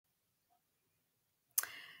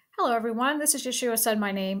Hello everyone, this is Yeshua said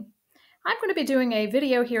my name. I'm going to be doing a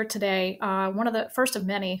video here today, one of the first of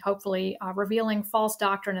many, hopefully, revealing false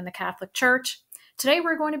doctrine in the Catholic Church. Today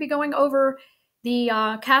we're going to be going over the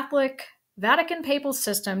Catholic Vatican Papal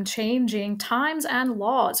system changing times and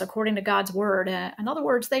laws according to God's word. In other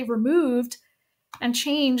words, they removed and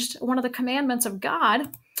changed one of the commandments of God.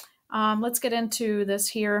 Let's get into this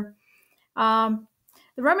here.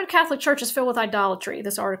 The Roman Catholic Church is filled with idolatry,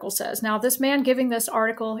 this article says. Now, this man giving this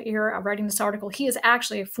article here, writing this article, he is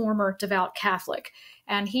actually a former devout Catholic.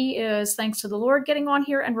 And he is, thanks to the Lord, getting on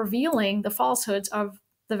here and revealing the falsehoods of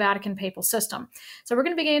the Vatican papal system. So we're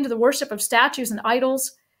going to begin into the worship of statues and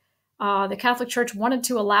idols. The Catholic Church wanted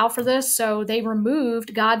to allow for this, so they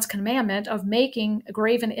removed God's commandment of making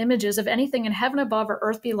graven images of anything in heaven above or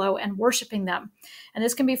earth below and worshiping them. And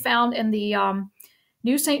this can be found in the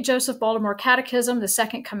New St. Joseph Baltimore Catechism. The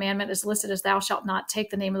second commandment is listed as thou shalt not take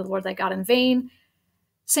the name of the Lord thy God in vain.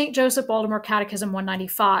 St. Joseph Baltimore Catechism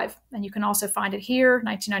 195. And you can also find it here,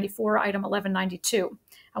 1994, item 1192.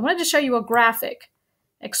 I wanted to show you a graphic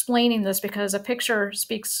explaining this because a picture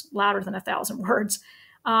speaks louder than 1,000 words.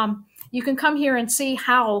 You can come here and see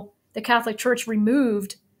how the Catholic Church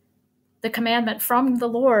removed the commandment from the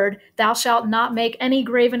Lord, thou shalt not make any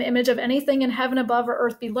graven image of anything in heaven above or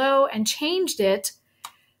earth below, and changed it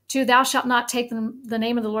to thou shalt not take the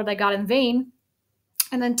name of the Lord thy God in vain,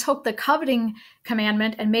 and then took the coveting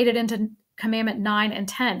commandment and made it into commandment 9 and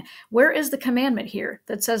 10. Where is the commandment here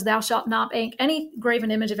that says thou shalt not make any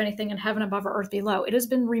graven image of anything in heaven above or earth below? It has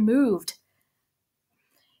been removed.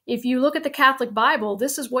 If you look at the Catholic Bible,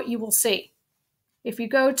 this is what you will see. If you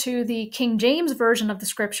go to the King James Version of the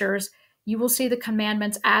Scriptures, you will see the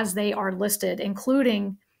commandments as they are listed,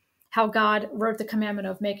 including how God wrote the commandment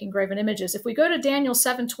of making graven images. If we go to Daniel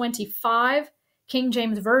 7:25, King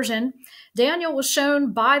James Version, Daniel was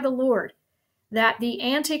shown by the Lord that the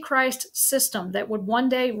Antichrist system that would one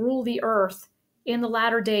day rule the earth in the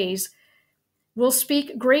latter days will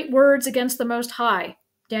speak great words against the Most High,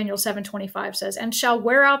 Daniel 7:25 says, and shall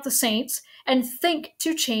wear out the saints and think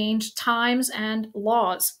to change times and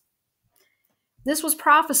laws. This was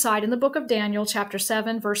prophesied in the book of Daniel, chapter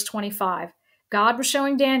 7, verse 25. God was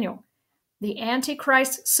showing Daniel, the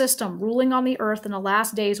Antichrist system ruling on the earth in the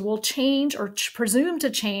last days will change or presume to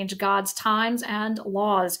change God's times and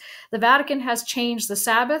laws. The Vatican has changed the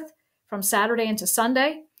Sabbath from Saturday into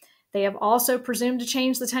Sunday. They have also presumed to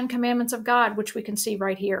change the 10 Commandments of God, which we can see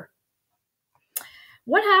right here.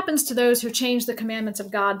 What happens to those who change the commandments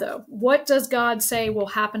of God, though? What does God say will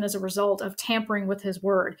happen as a result of tampering with his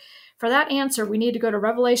word? For that answer, we need to go to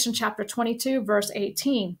Revelation chapter 22, verse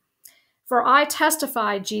 18. For I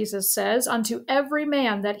testify, Jesus says, unto every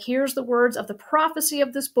man that hears the words of the prophecy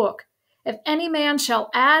of this book, if any man shall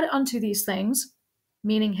add unto these things,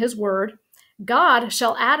 meaning his word, God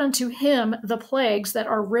shall add unto him the plagues that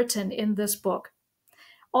are written in this book.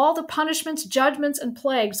 All the punishments, judgments, and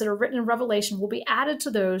plagues that are written in Revelation will be added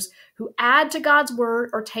to those who add to God's word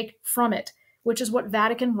or take from it, which is what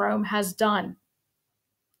Vatican Rome has done.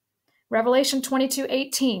 Revelation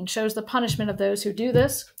 22:18 shows the punishment of those who do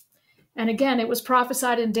this. And again, it was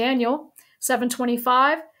prophesied in Daniel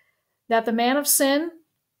 7:25 that the man of sin,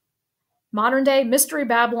 modern-day Mystery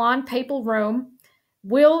Babylon, Papal Rome,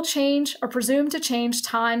 will change or presume to change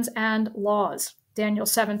times and laws. Daniel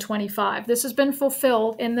 7:25. This has been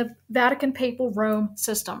fulfilled in the Vatican Papal Rome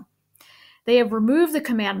system. They have removed the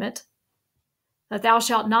commandment that thou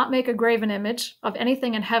shalt not make a graven image of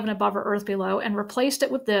anything in heaven above or earth below, and replaced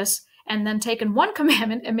it with this, and then taken one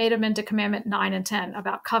commandment and made them into commandment 9 and 10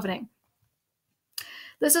 about coveting.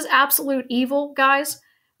 This is absolute evil, guys.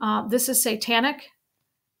 This is satanic.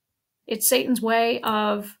 It's Satan's way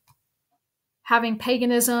of having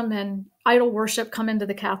paganism and idol worship come into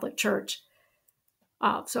the Catholic Church.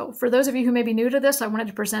 So for those of you who may be new to this, I wanted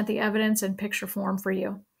to present the evidence in picture form for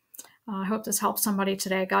you. I hope this helps somebody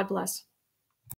today. God bless.